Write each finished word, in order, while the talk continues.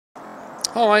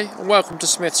Hi and welcome to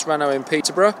Smith's Renault in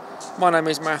Peterborough. My name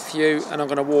is Matthew and I'm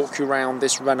going to walk you around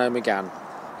this Renault Megane.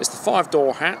 It's the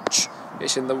 5-door hatch,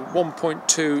 it's in the 1.2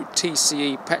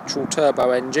 TCE petrol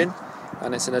turbo engine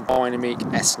and it's in a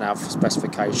Dynamique S-Nav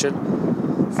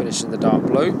specification, finished in the dark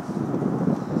blue.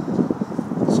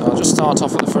 So I'll just start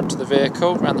off at the front of the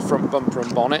vehicle, around the front bumper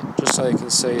and bonnet, just so you can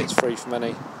see it's free from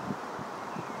any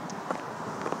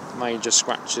major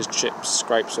scratches, chips,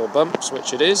 scrapes or bumps,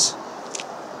 which it is.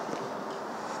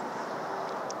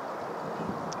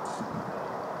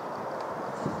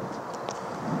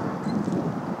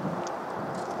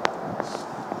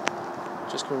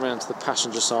 Just coming around to the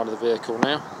passenger side of the vehicle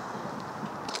now.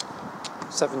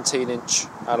 17-inch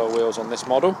alloy wheels on this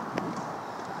model.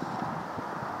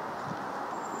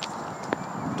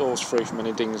 Doors free from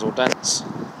any dings or dents,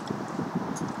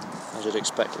 as you'd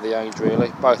expect at the age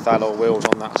really. Both alloy wheels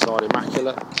on that side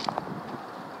immaculate.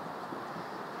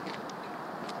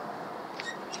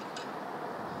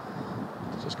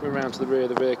 Just coming around to the rear of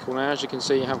the vehicle now. As you can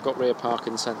see, you have got rear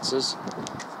parking sensors.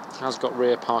 It has got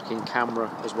rear parking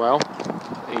camera as well,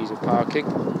 for ease of parking.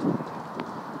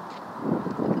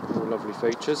 All lovely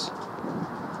features.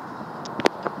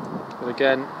 But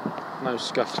again, no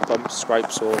scuffs, bumps,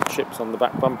 scrapes or chips on the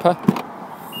back bumper.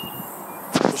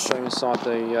 Just showing inside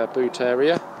the boot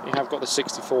area. You have got the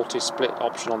 60/40 split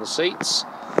option on the seats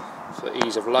for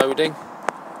ease of loading.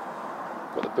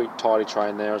 Got the boot tidy tray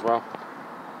in there as well.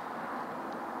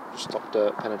 Just stop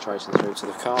dirt penetrating through to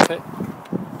the carpet.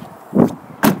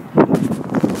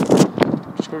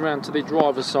 Just going around to the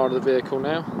driver's side of the vehicle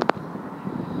now.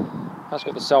 That's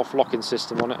got the self-locking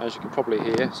system on it, as you can probably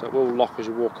hear, so it will lock as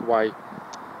you walk away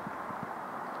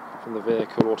from the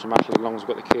vehicle automatically, as long as you've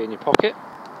got the key in your pocket.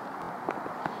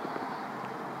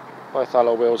 Both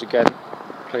alloy wheels again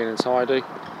clean and tidy,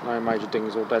 no major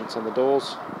dings or dents on the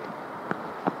doors.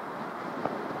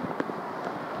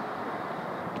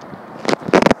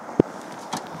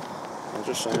 I'll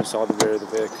just show you inside the rear of the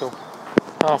vehicle.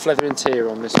 Half leather interior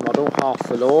on this model, half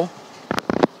velour.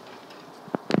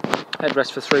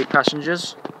 Headrest for 3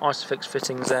 passengers, Isofix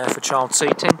fittings there for child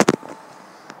seating.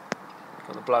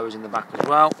 Got the blowers in the back as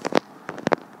well.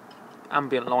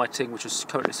 Ambient lighting, which is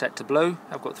currently set to blue.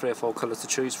 I've got 3 or 4 colours to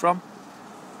choose from.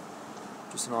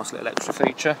 Just a nice little extra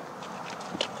feature.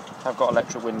 I've got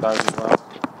electric windows as well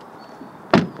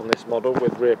on this model,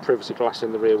 with rear privacy glass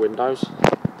in the rear windows.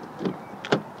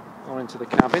 On into the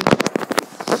cabin.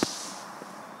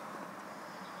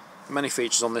 Many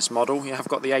features on this model. You have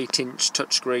got the 8-inch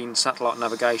touchscreen satellite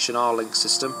navigation R-Link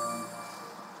system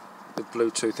with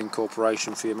Bluetooth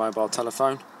incorporation for your mobile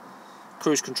telephone.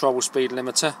 Cruise control with speed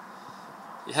limiter.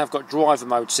 You have got driver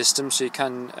mode system, so you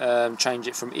can change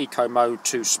it from eco mode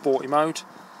to sporty mode.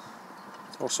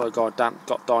 Also got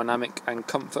dynamic and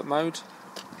comfort mode.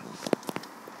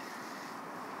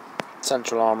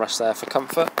 Central armrest there for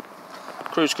comfort.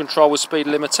 Cruise control with speed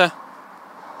limiter.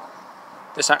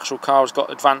 This actual car has got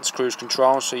advanced cruise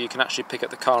control, so you can actually pick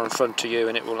up the car in front of you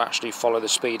and it will actually follow the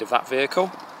speed of that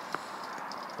vehicle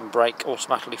and brake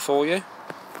automatically for you.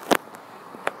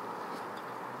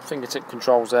 Fingertip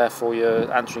controls there for your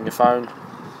answering your phone,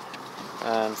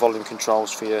 and volume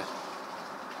controls for your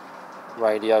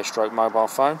radio stroke mobile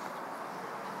phone.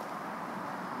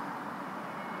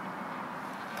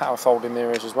 Power folding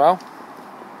mirrors as well.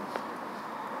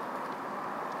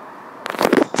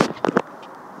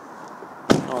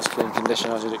 Nice clean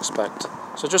condition, as you'd expect.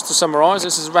 So just to summarise,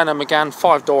 this is a Renault Megane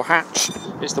 5-door hatch.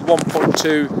 It's the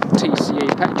 1.2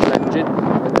 TCE petrol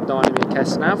engine with the Dynamique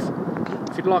S-Nav.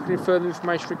 If you'd like any further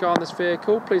information regarding this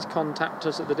vehicle, please contact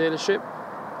us at the dealership.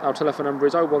 Our telephone number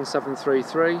is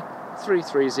 01733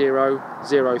 330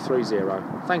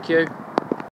 030. Thank you.